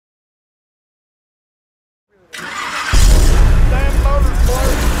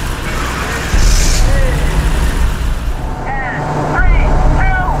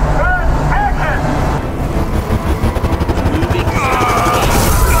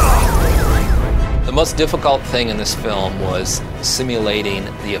The most difficult thing in this film was simulating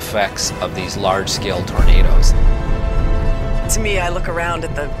the effects of these large-scale tornadoes. To me, I look around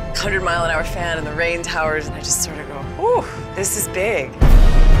at the 100-mile-an-hour fan and the rain towers, and I just sort of go, "Ooh, this is big."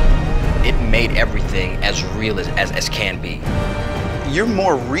 It made everything as real as can be. You're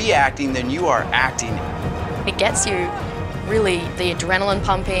more reacting than you are acting. It gets you really the adrenaline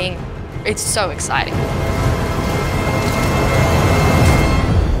pumping. It's so exciting.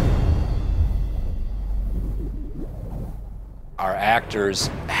 Our actors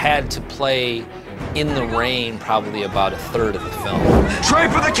had to play in the rain probably about a third of the film. Trey,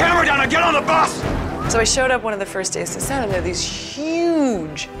 put the camera down and get on the bus! So I showed up one of the first days to set, and there are these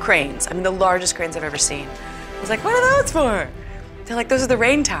huge cranes. I mean, the largest cranes I've ever seen. I was like, what are those for? They're like, those are the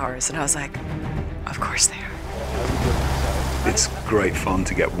rain towers. And I was like, of course they are. It's great fun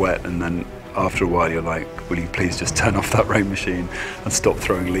to get wet, and then after a while you're like, will you please just turn off that rain machine and stop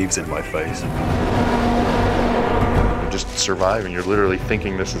throwing leaves in my face? Just surviving. You're literally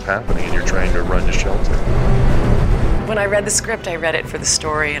thinking this is happening and you're trying to run to shelter. When I read the script, I read it for the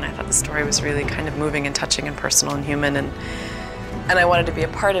story, and I thought the story was really kind of moving and touching and personal and human, and I wanted to be a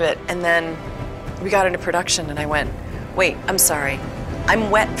part of it. And then we got into production, and I went, wait, I'm sorry, I'm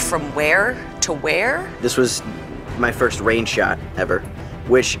wet from where to where? This was my first rain shot ever,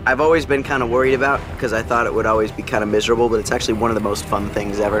 which I've always been kind of worried about because I thought it would always be kind of miserable, but it's actually one of the most fun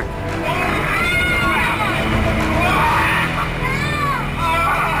things ever.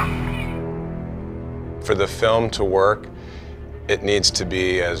 For the film to work, it needs to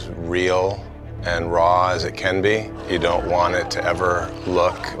be as real and raw as it can be. You don't want it to ever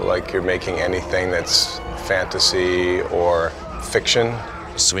look like you're making anything that's fantasy or fiction.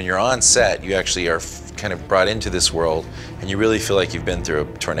 So when you're on set, you actually are kind of brought into this world, and you really feel like you've been through a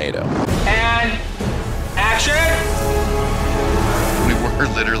tornado. And action! We were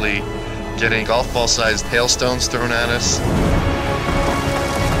literally getting golf ball-sized hailstones thrown at us.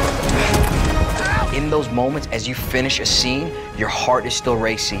 In those moments, as you finish a scene, your heart is still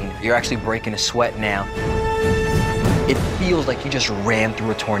racing. You're actually breaking a sweat now. It feels like you just ran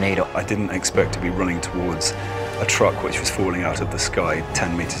through a tornado. I didn't expect to be running towards a truck which was falling out of the sky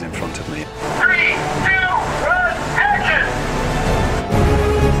 10 meters in front of me. 3, 2, 1, action!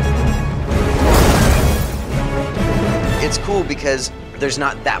 It's cool because there's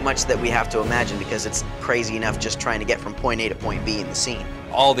not that much that we have to imagine because it's crazy enough just trying to get from point A to point B in the scene.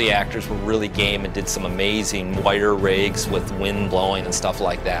 All the actors were really game and did some amazing wire rigs with wind blowing and stuff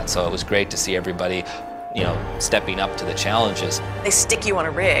like that. So it was great to see everybody, you know, stepping up to the challenges. They stick you on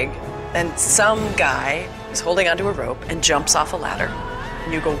a rig, and some guy is holding onto a rope and jumps off a ladder,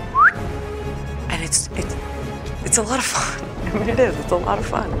 and you go, and it's a lot of fun. I mean, it is. It's a lot of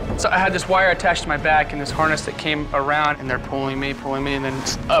fun. So I had this wire attached to my back and this harness that came around, and they're pulling me, and then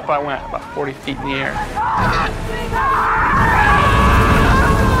up I went about 40 feet in the air.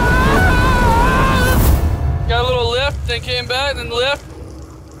 Got a little lift, then came back, then lift.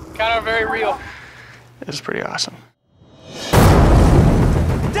 Kind of very real. It was pretty awesome.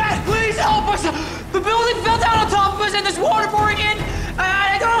 Dad, please help us! The building fell down on top of us and there's water pouring in!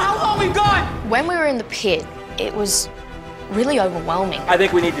 I don't know how long we've got! When we were in the pit, it was really overwhelming. I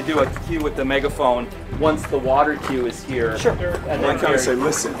think we need to do a cue with the megaphone once the water cue is here. Sure. And then kind of say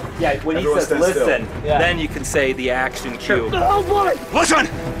listen. Yeah, when Everyone he says listen, yeah. then you can say the action cue. Oh boy! Listen!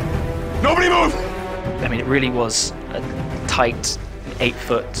 Nobody move! I mean, it really was a tight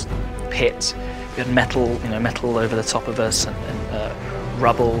 8-foot pit. We had metal, metal over the top of us and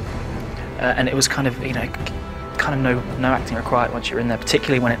rubble, and it was kind of, no acting required once you're in there,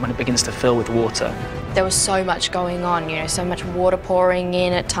 particularly when it begins to fill with water. There was so much going on, so much water pouring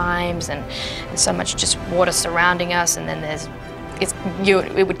in at times, and so much just water surrounding us, and then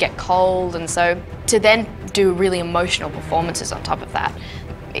it would get cold, and so to then do really emotional performances on top of that,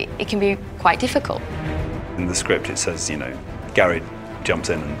 it can be quite difficult. In the script it says, Gary jumps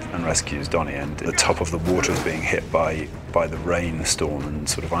in and rescues Donnie, and the top of the water is being hit by the rainstorm, and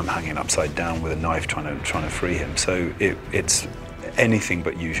sort of I'm hanging upside down with a knife trying to free him. So it's anything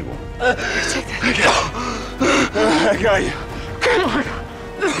but usual. I got you. Come on.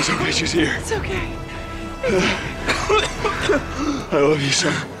 It's okay, she's here. It's okay. I love you,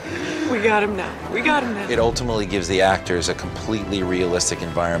 son. We got him now. We got him now. It ultimately gives the actors a completely realistic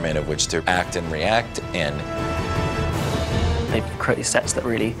environment of which to act and react in. They've created sets that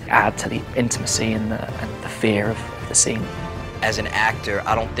really add to the intimacy and the fear of the scene. As an actor,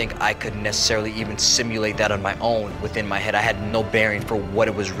 I don't think I could necessarily even simulate that on my own within my head. I had no bearing for what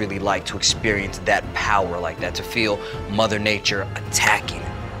it was really like to experience that power like that, to feel Mother Nature attacking.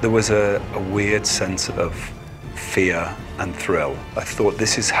 There was a weird sense of fear and thrill. I thought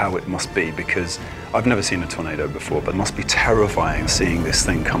this is how it must be, because I've never seen a tornado before, but it must be terrifying seeing this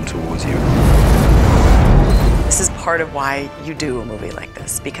thing come towards you. This is part of why you do a movie like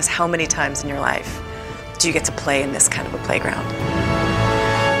this, because how many times in your life do you get to play in this kind of a playground?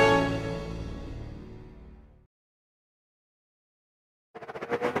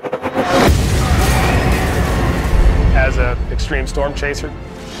 As an extreme storm chaser,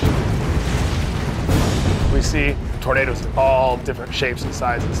 we see tornadoes of all different shapes and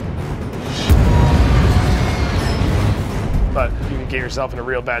sizes. But you can get yourself in a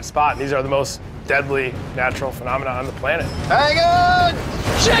real bad spot, and these are the most deadly natural phenomena on the planet. Hang on!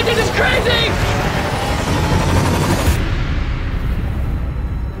 Shit, this is crazy!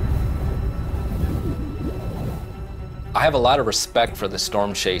 I have a lot of respect for the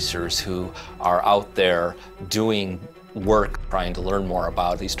storm chasers who are out there doing work trying to learn more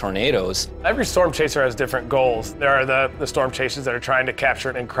about these tornadoes. Every storm chaser has different goals. There are the storm chasers that are trying to capture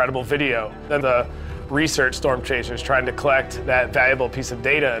an incredible video. Then the research storm chasers trying to collect that valuable piece of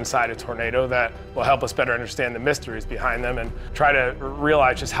data inside a tornado that will help us better understand the mysteries behind them and try to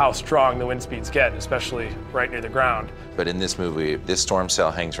realize just how strong the wind speeds get, especially right near the ground. But in this movie, this storm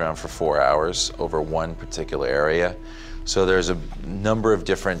cell hangs around for 4 hours over one particular area. So there's a number of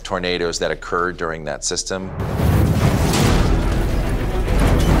different tornadoes that occur during that system.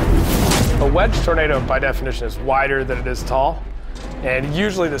 A wedge tornado, by definition, is wider than it is tall. And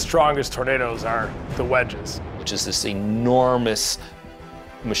usually the strongest tornadoes are the wedges. Which is this enormous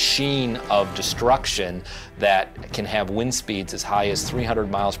machine of destruction that can have wind speeds as high as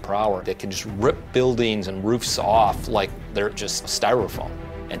 300 miles per hour. That can just rip buildings and roofs off like they're just styrofoam.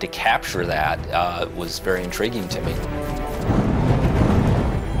 And to capture that was very intriguing to me.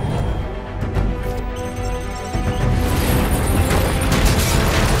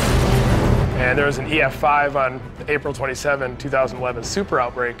 And there was an EF5 on April 27, 2011 super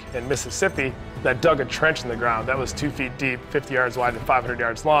outbreak in Mississippi that dug a trench in the ground. That was 2 feet deep, 50 yards wide, and 500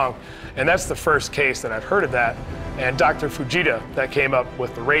 yards long. And that's the first case that I've heard of that. And Dr. Fujita, that came up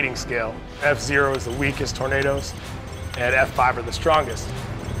with the rating scale. F0 is the weakest tornadoes, and F5 are the strongest.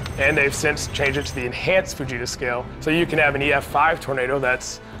 And they've since changed it to the enhanced Fujita scale. So you can have an EF5 tornado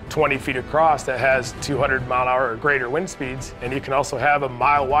that's 20 feet across that has 200 mile an hour or greater wind speeds. And you can also have a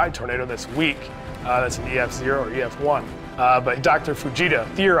mile wide tornado that's weak, that's an EF0 or EF1. But Dr. Fujita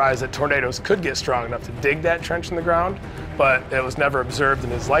theorized that tornadoes could get strong enough to dig that trench in the ground, but it was never observed in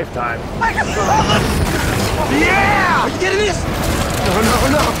his lifetime. I can feel it! Yeah! Are you getting this?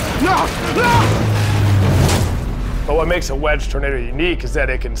 No! But what makes a wedge tornado unique is that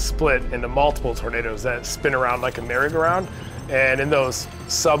it can split into multiple tornadoes that spin around like a merry-go-round. And in those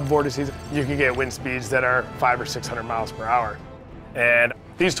sub-vortices, you can get wind speeds that are 500 or 600 miles per hour. And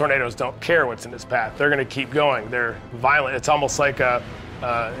these tornadoes don't care what's in its path. They're going to keep going. They're violent. It's almost like a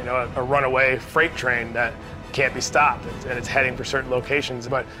runaway freight train that can't be stopped, and it's heading for certain locations.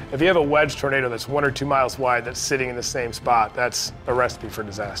 But if you have a wedge tornado that's 1 or 2 miles wide that's sitting in the same spot, that's a recipe for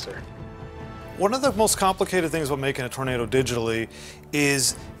disaster. One of the most complicated things about making a tornado digitally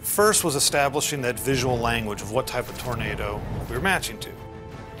is first was establishing that visual language of what type of tornado we were matching to.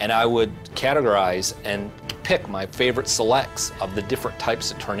 And I would categorize and pick my favorite selects of the different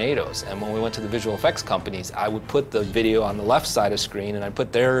types of tornadoes. And when we went to the visual effects companies, I would put the video on the left side of the screen and I'd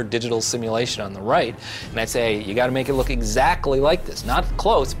put their digital simulation on the right. And I'd say, you gotta make it look exactly like this. Not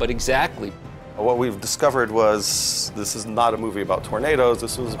close, but exactly. What we've discovered was this is not a movie about tornadoes.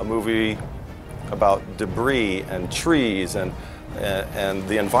 This was a movie about debris and trees and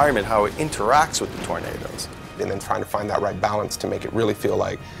the environment, how it interacts with the tornadoes. And then trying to find that right balance to make it really feel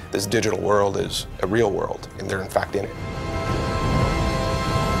like this digital world is a real world, and they're in fact in it.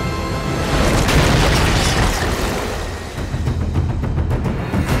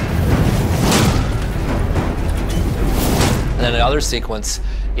 And then another sequence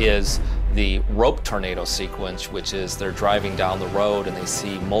is the rope tornado sequence, which is they're driving down the road and they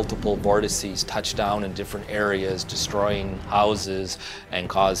see multiple vortices touch down in different areas, destroying houses and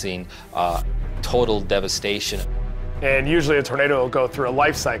causing total devastation. And usually a tornado will go through a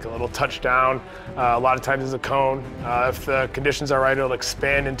life cycle. It'll touch down, a lot of times as a cone. If the conditions are right, it'll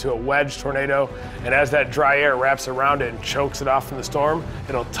expand into a wedge tornado. And as that dry air wraps around it and chokes it off from the storm,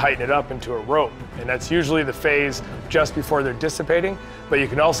 it'll tighten it up into a rope. And that's usually the phase just before they're dissipating. But you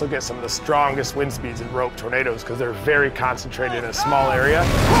can also get some of the strongest wind speeds in rope tornadoes because they're very concentrated in a small area.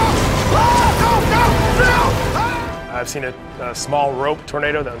 I've seen a small rope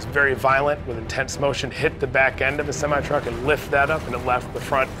tornado that was very violent with intense motion hit the back end of a semi-truck and lift that up, and it left the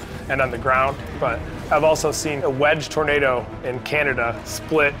front and on the ground. But I've also seen a wedge tornado in Canada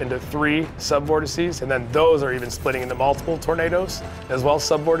split into 3 subvortices, and then those are even splitting into multiple tornadoes as well,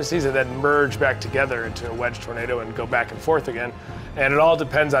 subvortices, and then merge back together into a wedge tornado and go back and forth again. And it all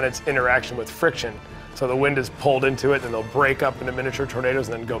depends on its interaction with friction. So the wind is pulled into it, and they'll break up into miniature tornadoes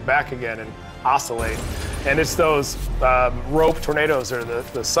and then go back again and oscillate. And it's those rope tornadoes, or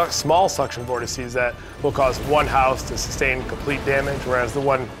the small suction vortices, that will cause one house to sustain complete damage, whereas the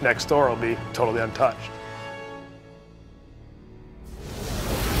one next door will be totally untouched.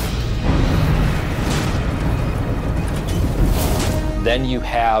 Then you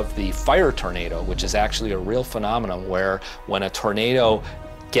have the fire tornado, which is actually a real phenomenon where when a tornado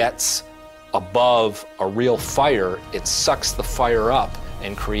gets above a real fire, it sucks the fire up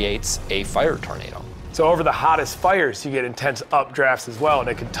and creates a fire tornado. So over the hottest fires, you get intense updrafts as well, and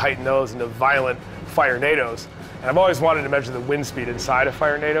it can tighten those into violent firenadoes. And I've always wanted to measure the wind speed inside a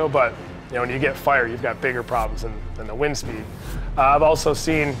firenado, but when you get fire, you've got bigger problems than the wind speed. I've also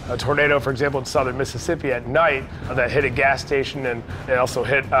seen a tornado, for example, in southern Mississippi at night that hit a gas station, and it also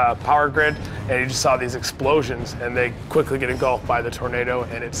hit a power grid, and you just saw these explosions, and they quickly get engulfed by the tornado,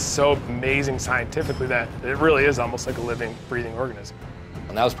 and it's so amazing scientifically that it really is almost like a living, breathing organism.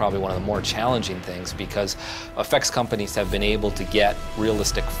 And that was probably one of the more challenging things, because effects companies have been able to get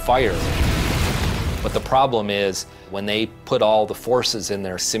realistic fire. But the problem is, when they put all the forces in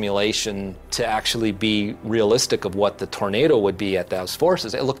their simulation to actually be realistic of what the tornado would be at those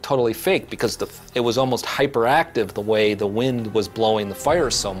forces, it looked totally fake, because it was almost hyperactive the way the wind was blowing the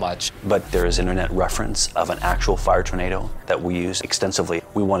fire so much. But there is internet reference of an actual fire tornado that we use extensively.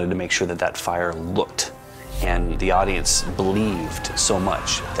 We wanted to make sure that that fire looked, and the audience believed so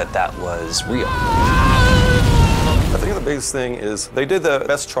much that that was real. I think the biggest thing is they did the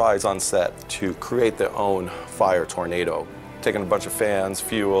best tries on set to create their own fire tornado, taking a bunch of fans,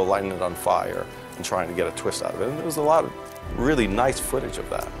 fuel, lighting it on fire, and trying to get a twist out of it. And there was a lot of really nice footage of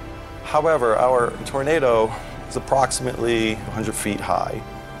that. However, our tornado is approximately 100 feet high.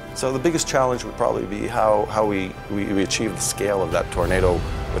 So the biggest challenge would probably be how we achieve the scale of that tornado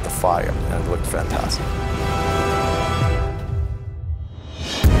with the fire, and it looked fantastic.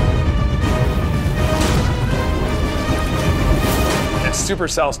 It's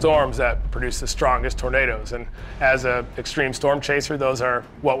supercell storms that produce the strongest tornadoes, and as an extreme storm chaser, those are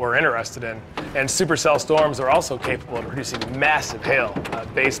what we're interested in. And supercell storms are also capable of producing massive hail,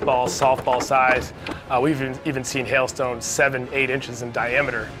 baseball, softball size. We've even seen hailstones 7-8 inches in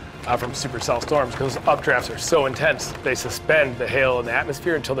diameter from supercell storms, because updrafts are so intense. They suspend the hail in the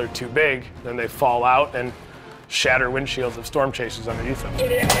atmosphere until they're too big, then they fall out and shatter windshields of storm chasers underneath them.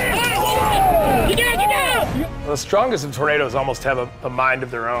 The strongest of tornadoes almost have a mind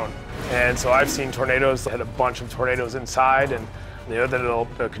of their own. And so I've seen tornadoes that had a bunch of tornadoes inside, and then it'll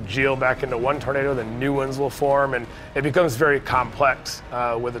congeal back into one tornado, then new ones will form, and it becomes very complex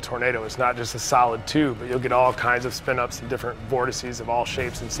with a tornado. It's not just a solid tube, but you'll get all kinds of spin-ups and different vortices of all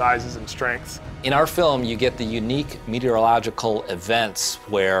shapes and sizes and strengths. In our film, you get the unique meteorological events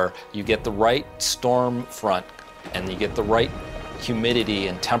where you get the right storm front, and you get the right humidity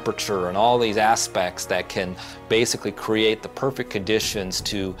and temperature and all these aspects that can basically create the perfect conditions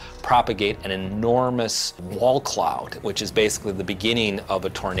to propagate an enormous wall cloud, which is basically the beginning of a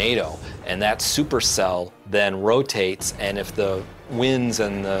tornado. And that supercell then rotates, and if the winds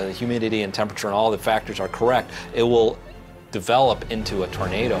and the humidity and temperature and all the factors are correct, it will develop into a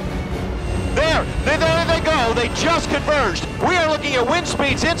tornado. There they go. They just converged. We are looking at wind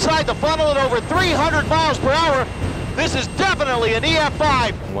speeds inside the funnel at over 300 miles per hour. This is definitely an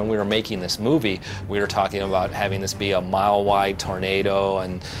EF5. When we were making this movie, we were talking about having this be a mile-wide tornado,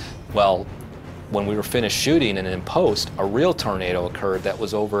 and, well, when we were finished shooting and in post, a real tornado occurred that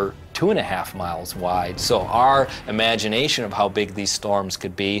was over 2.5 miles wide. So our imagination of how big these storms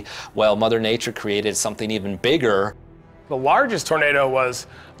could be, well, Mother Nature created something even bigger. The largest tornado was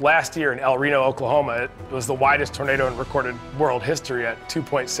last year in El Reno, Oklahoma. It was the widest tornado in recorded world history at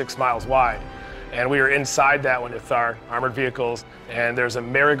 2.6 miles wide. And we were inside that one with our armored vehicles, and there's a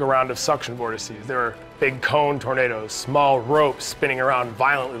merry-go-round of suction vortices. There are big cone tornadoes, small ropes spinning around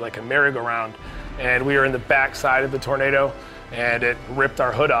violently like a merry-go-round. And we were in the back side of the tornado, and it ripped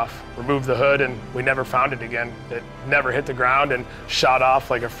our hood off, removed the hood, and we never found it again. It never hit the ground and shot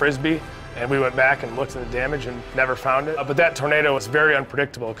off like a Frisbee. And we went back and looked at the damage and never found it. But that tornado was very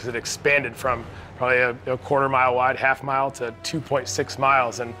unpredictable, because it expanded from probably a quarter mile wide, half mile, to 2.6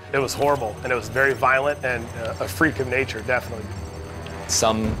 miles. And it was horrible, and it was very violent and a freak of nature, definitely.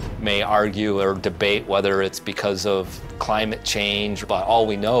 Some may argue or debate whether it's because of climate change, but all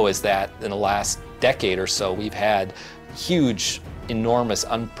we know is that in the last decade or so, we've had huge enormous,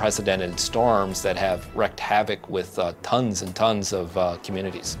 unprecedented storms that have wreaked havoc with tons and tons of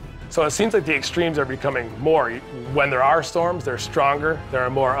communities. So it seems like the extremes are becoming more. When there are storms, they're stronger, there are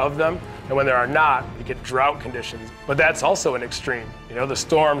more of them, and when there are not, you get drought conditions. But that's also an extreme. You know, the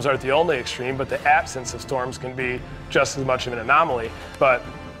storms aren't the only extreme, but the absence of storms can be just as much of an anomaly. But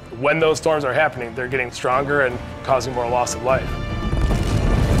when those storms are happening, they're getting stronger and causing more loss of life.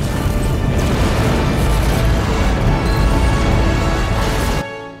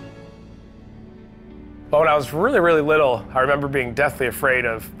 But when I was really, really little, I remember being deathly afraid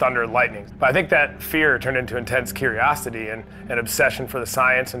of thunder and lightning. But I think that fear turned into intense curiosity and an obsession for the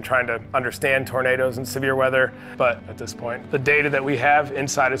science and trying to understand tornadoes and severe weather. But at this point, the data that we have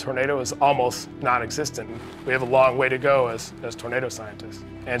inside a tornado is almost non-existent. We have a long way to go as tornado scientists.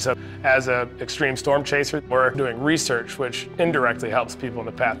 And so as an extreme storm chaser, we're doing research which indirectly helps people in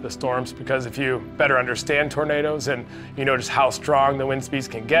the path of the storms, because if you better understand tornadoes and you know just how strong the wind speeds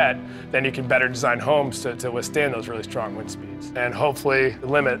can get, then you can better design homes to withstand those really strong wind speeds and hopefully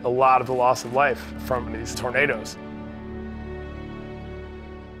limit a lot of the loss of life from these tornadoes.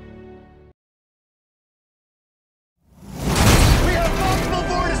 We have multiple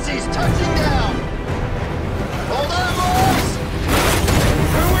vortices touching down. Hold on, boys.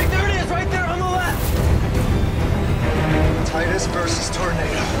 Wait, there it is, right there on the left. Titus versus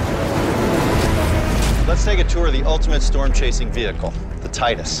tornado. Let's take a tour of the ultimate storm chasing vehicle, the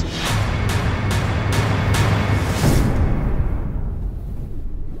Titus.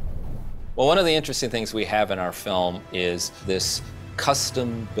 Well, one of the interesting things we have in our film is this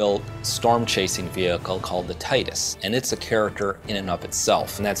custom-built storm-chasing vehicle called the Titus, and it's a character in and of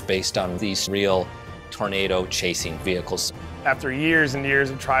itself, and that's based on these real tornado-chasing vehicles. After years and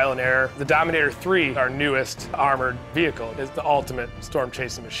years of trial and error, the Dominator 3, our newest armored vehicle, is the ultimate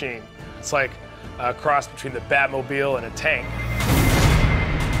storm-chasing machine. It's like a cross between the Batmobile and a tank.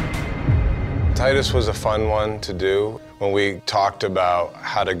 Titus was a fun one to do. When we talked about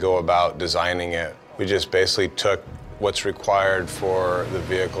how to go about designing it, we just basically took what's required for the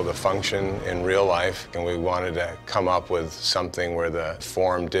vehicle to function in real life, and we wanted to come up with something where the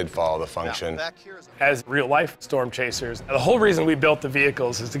form did follow the function. As real-life storm chasers, the whole reason we built the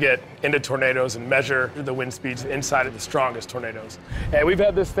vehicles is to get into tornadoes and measure the wind speeds inside of the strongest tornadoes. And we've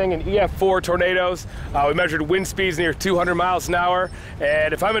had this thing in EF4 tornadoes. We measured wind speeds near 200 miles an hour.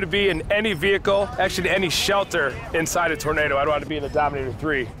 And if I'm going to be in any vehicle, actually any shelter inside a tornado, I'd want to be in the Dominator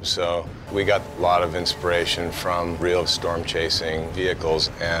 3. So we got a lot of inspiration from real storm chasing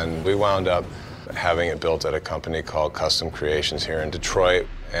vehicles, and we wound up having it built at a company called Custom Creations here in Detroit,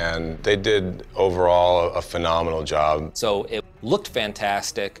 and they did overall a phenomenal job. So it looked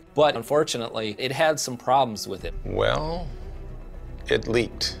fantastic, but unfortunately it had some problems with it. Well, it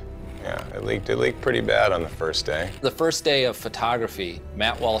leaked. Yeah, it leaked pretty bad on the first day. The first day of photography,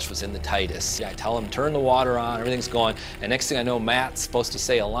 Matt Walsh was in the Titus. I tell him, turn the water on, everything's going, and next thing I know, Matt's supposed to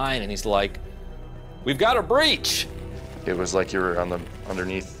say a line, and he's like, "We've got a breach." It was like you were on the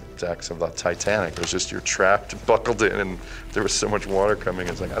underneath decks of the Titanic. It was just you're trapped, buckled in, and there was so much water coming.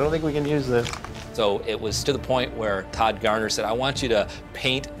 It's like, I don't think we can use this. So it was to the point where Todd Garner said, "I want you to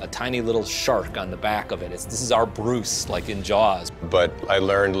paint a tiny little shark on the back of it. This is our Bruce, like in Jaws." But I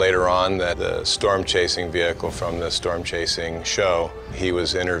learned later on that the storm chasing vehicle from the storm chasing show, he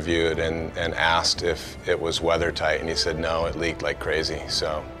was interviewed and asked if it was weather tight, and he said no, it leaked like crazy.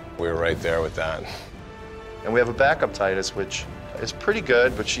 So we were right there with that. And we have a backup Titus, which is pretty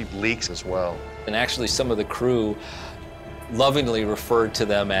good, but she leaks as well. And actually some of the crew lovingly referred to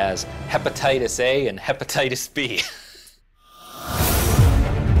them as Hepatitis A and Hepatitis B.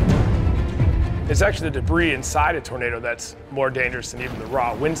 It's actually the debris inside a tornado that's more dangerous than even the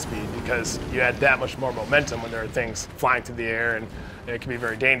raw wind speed, because you add that much more momentum when there are things flying through the air, and it can be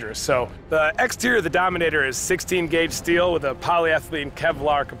very dangerous. So the exterior of the Dominator is 16 gauge steel with a polyethylene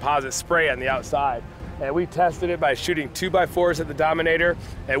Kevlar composite spray on the outside. And we tested it by shooting 2x4s at the Dominator,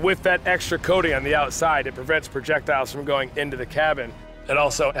 and with that extra coating on the outside, it prevents projectiles from going into the cabin. It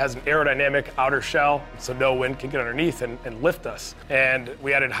also has an aerodynamic outer shell, so no wind can get underneath and lift us. And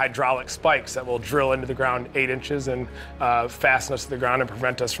we added hydraulic spikes that will drill into the ground 8 inches and fasten us to the ground and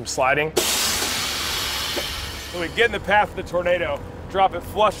prevent us from sliding. So we get in the path of the tornado, drop it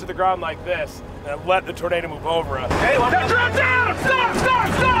flush to the ground like this, and let the tornado move over us. Hey, drop down! Stop! Stop!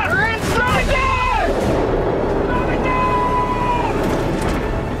 Stop! We're inside down!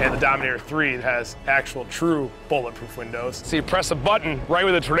 And the Dominator 3 has actual true bulletproof windows. So you press a button right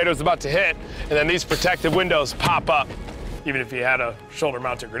where the tornado's about to hit, and then these protective windows pop up. Even if you had a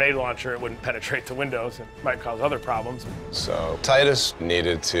shoulder-mounted grenade launcher, it wouldn't penetrate the windows and might cause other problems. So Titus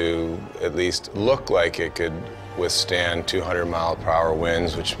needed to at least look like it could withstand 200-mile-per-hour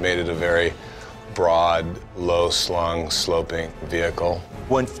winds, which made it a very broad, low-slung, sloping vehicle.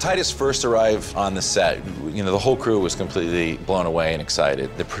 When Titus first arrived on the set, the whole crew was completely blown away and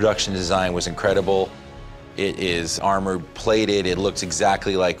excited. The production design was incredible. It is armor-plated. It looks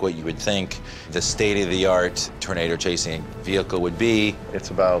exactly like what you would think the state-of-the-art tornado chasing vehicle would be. It's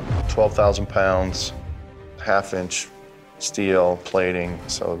about 12,000 pounds, half-inch steel plating,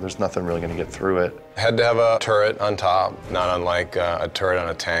 so there's nothing really going to get through it. Had to have a turret on top, not unlike a turret on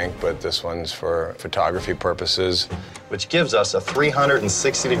a tank, but this one's for photography purposes. Which gives us a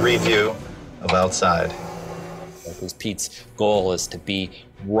 360-degree view of outside. Because Pete's goal is to be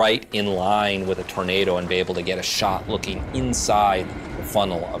right in line with a tornado and be able to get a shot looking inside the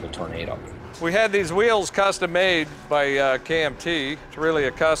funnel of a tornado. We had these wheels custom made by KMT. It's really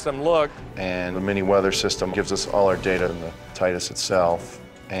a custom look. And the mini weather system gives us all our data in the Titus itself,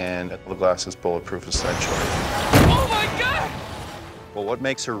 and the glass is bulletproof essentially. Oh my God! Well, what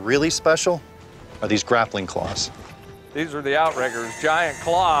makes her really special are these grappling claws. These are the outriggers, giant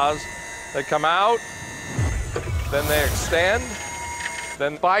claws. They come out, then they extend,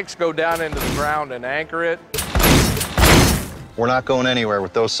 then spikes go down into the ground and anchor it. We're not going anywhere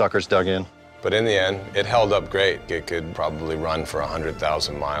with those suckers dug in. But in the end, it held up great. It could probably run for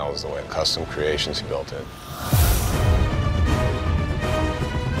 100,000 miles the way custom creations built it.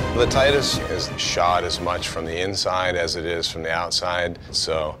 The Titus is shot as much from the inside as it is from the outside.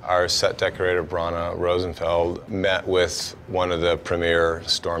 So our set decorator, Brana Rosenfeld, met with one of the premier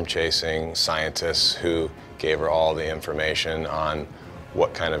storm chasing scientists who gave her all the information on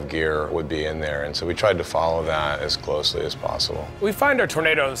what kind of gear would be in there. And so we tried to follow that as closely as possible. We find our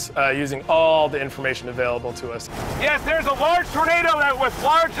tornadoes using all the information available to us. Yes, there's a large tornado with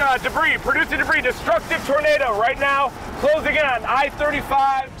large debris, producing debris, destructive tornado right now, closing in on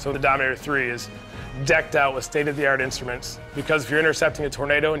I-35. So the Dominator 3 is decked out with state-of-the-art instruments, because if you're intercepting a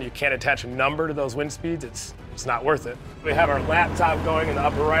tornado and you can't attach a number to those wind speeds, it's not worth it. We have our laptop going in the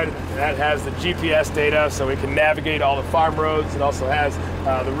upper right, and that has the GPS data, so we can navigate all the farm roads. It also has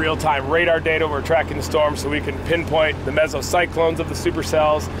the real-time radar data. We're tracking the storm, so we can pinpoint the mesocyclones of the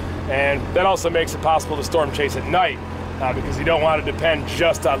supercells, and that also makes it possible to storm chase at night, because you don't want to depend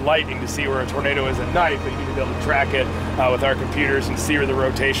just on lightning to see where a tornado is at night, but you need to be able to track it with our computers and see where the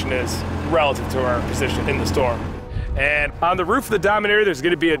rotation is relative to our position in the storm. And on the roof of the Dominator, there's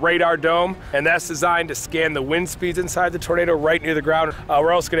going to be a radar dome, and that's designed to scan the wind speeds inside the tornado right near the ground.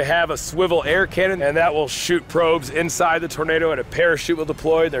 We're also going to have a swivel air cannon, and that will shoot probes inside the tornado, and a parachute will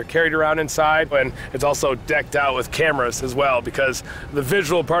deploy. They're carried around inside, and it's also decked out with cameras as well, because the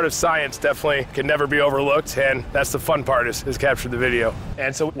visual part of science definitely can never be overlooked, and that's the fun part, is capture the video.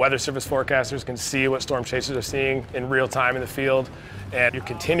 And so weather service forecasters can see what storm chasers are seeing in real time in the field, and you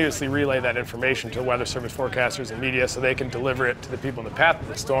continuously relay that information to weather service forecasters and media so they can deliver it to the people in the path of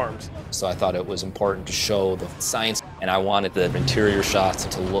the storms. So I thought it was important to show the science, and I wanted the interior shots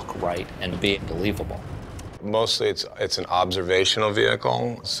to look right and be believable. Mostly it's an observational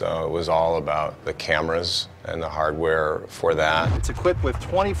vehicle, so it was all about the cameras and the hardware for that. It's equipped with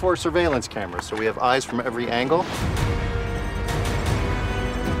 24 surveillance cameras, so we have eyes from every angle.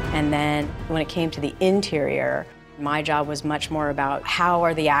 And then when it came to the interior, my job was much more about how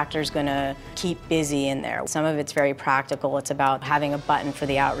are the actors going to keep busy in there. Some of it's very practical. It's about having a button for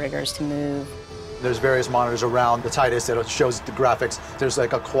the outriggers to move. There's various monitors around the Titus that shows the graphics. There's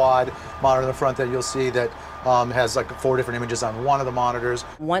like a quad monitor in the front that you'll see that has like 4 different images on one of the monitors.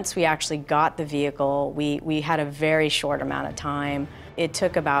 Once we actually got the vehicle, we had a very short amount of time. It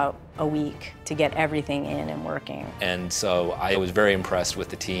took about a week to get everything in and working. And so I was very impressed with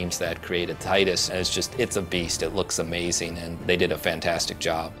the teams that created Titus. And it's a beast. It looks amazing, and they did a fantastic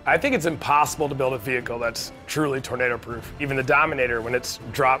job. I think it's impossible to build a vehicle that's truly tornado-proof. Even the Dominator, when it's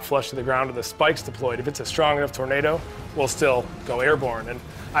dropped flush to the ground with the spikes deployed, if it's a strong enough tornado, we'll still go airborne. And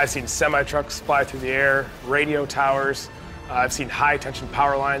I've seen semi-trucks fly through the air, radio towers. I've seen high-tension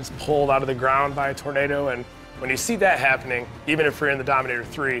power lines pulled out of the ground by a tornado. And when you see that happening, even if we're in the Dominator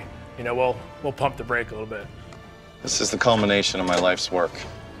 3, we'll pump the brake a little bit. This is the culmination of my life's work.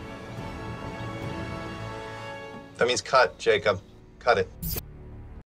 That means cut, Jacob. Cut it.